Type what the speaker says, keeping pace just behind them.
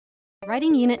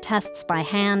Writing unit tests by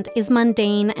hand is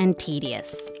mundane and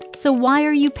tedious. So why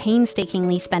are you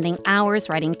painstakingly spending hours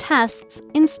writing tests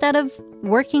instead of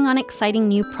working on exciting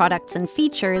new products and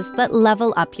features that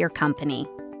level up your company?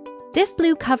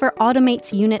 Diffblue Cover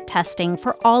automates unit testing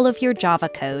for all of your Java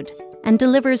code and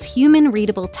delivers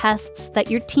human-readable tests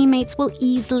that your teammates will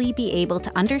easily be able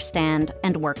to understand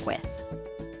and work with.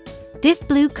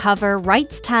 Diffblue Cover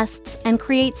writes tests and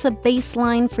creates a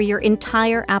baseline for your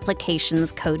entire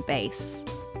application's codebase.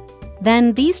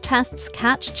 Then these tests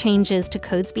catch changes to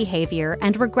code's behavior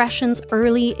and regressions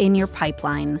early in your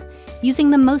pipeline, using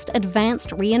the most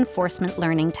advanced reinforcement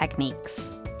learning techniques.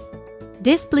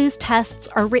 Diffblue's tests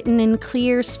are written in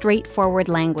clear, straightforward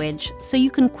language, so you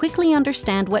can quickly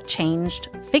understand what changed,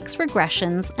 fix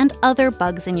regressions, and other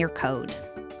bugs in your code.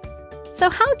 So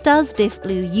how does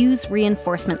Diffblue use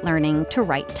reinforcement learning to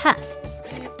write tests?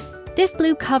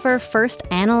 Diffblue Cover first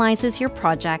analyzes your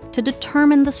project to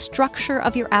determine the structure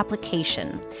of your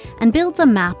application and builds a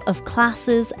map of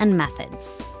classes and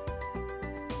methods.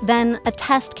 Then a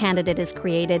test candidate is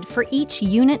created for each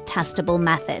unit testable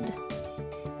method.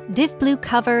 Diffblue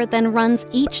Cover then runs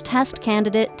each test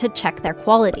candidate to check their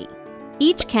quality.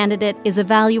 Each candidate is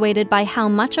evaluated by how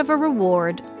much of a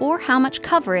reward or how much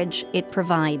coverage it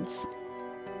provides.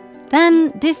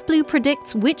 Then, Diffblue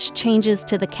predicts which changes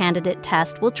to the candidate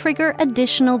test will trigger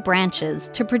additional branches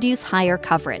to produce higher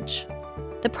coverage.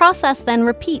 The process then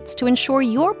repeats to ensure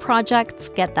your projects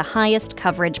get the highest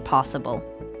coverage possible.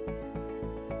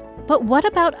 But what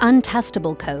about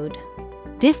untestable code?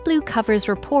 Diffblue Cover's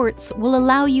reports will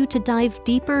allow you to dive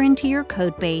deeper into your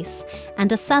codebase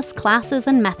and assess classes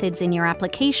and methods in your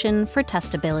application for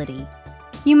testability.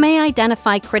 You may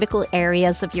identify critical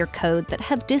areas of your code that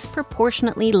have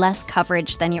disproportionately less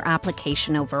coverage than your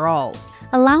application overall,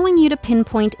 allowing you to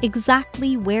pinpoint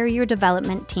exactly where your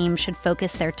development team should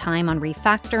focus their time on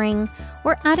refactoring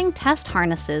or adding test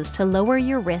harnesses to lower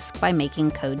your risk by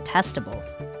making code testable.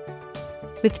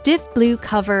 With Diffblue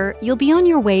Cover, you'll be on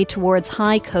your way towards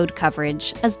high code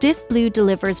coverage as Diffblue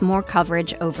delivers more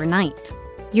coverage overnight.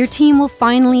 Your team will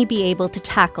finally be able to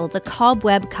tackle the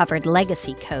cobweb-covered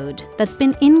legacy code that's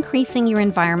been increasing your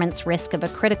environment's risk of a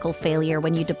critical failure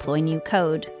when you deploy new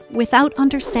code, without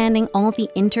understanding all the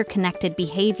interconnected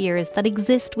behaviors that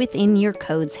exist within your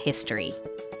code's history.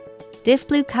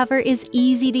 Diffblue Cover is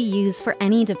easy to use for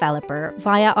any developer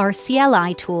via our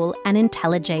CLI tool and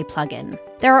IntelliJ plugin.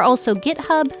 There are also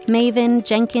GitHub, Maven,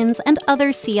 Jenkins, and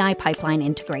other CI pipeline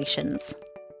integrations.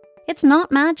 It's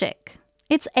not magic.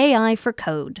 It's AI for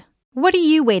code. What are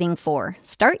you waiting for?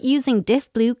 Start using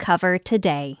Diffblue Cover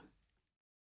today.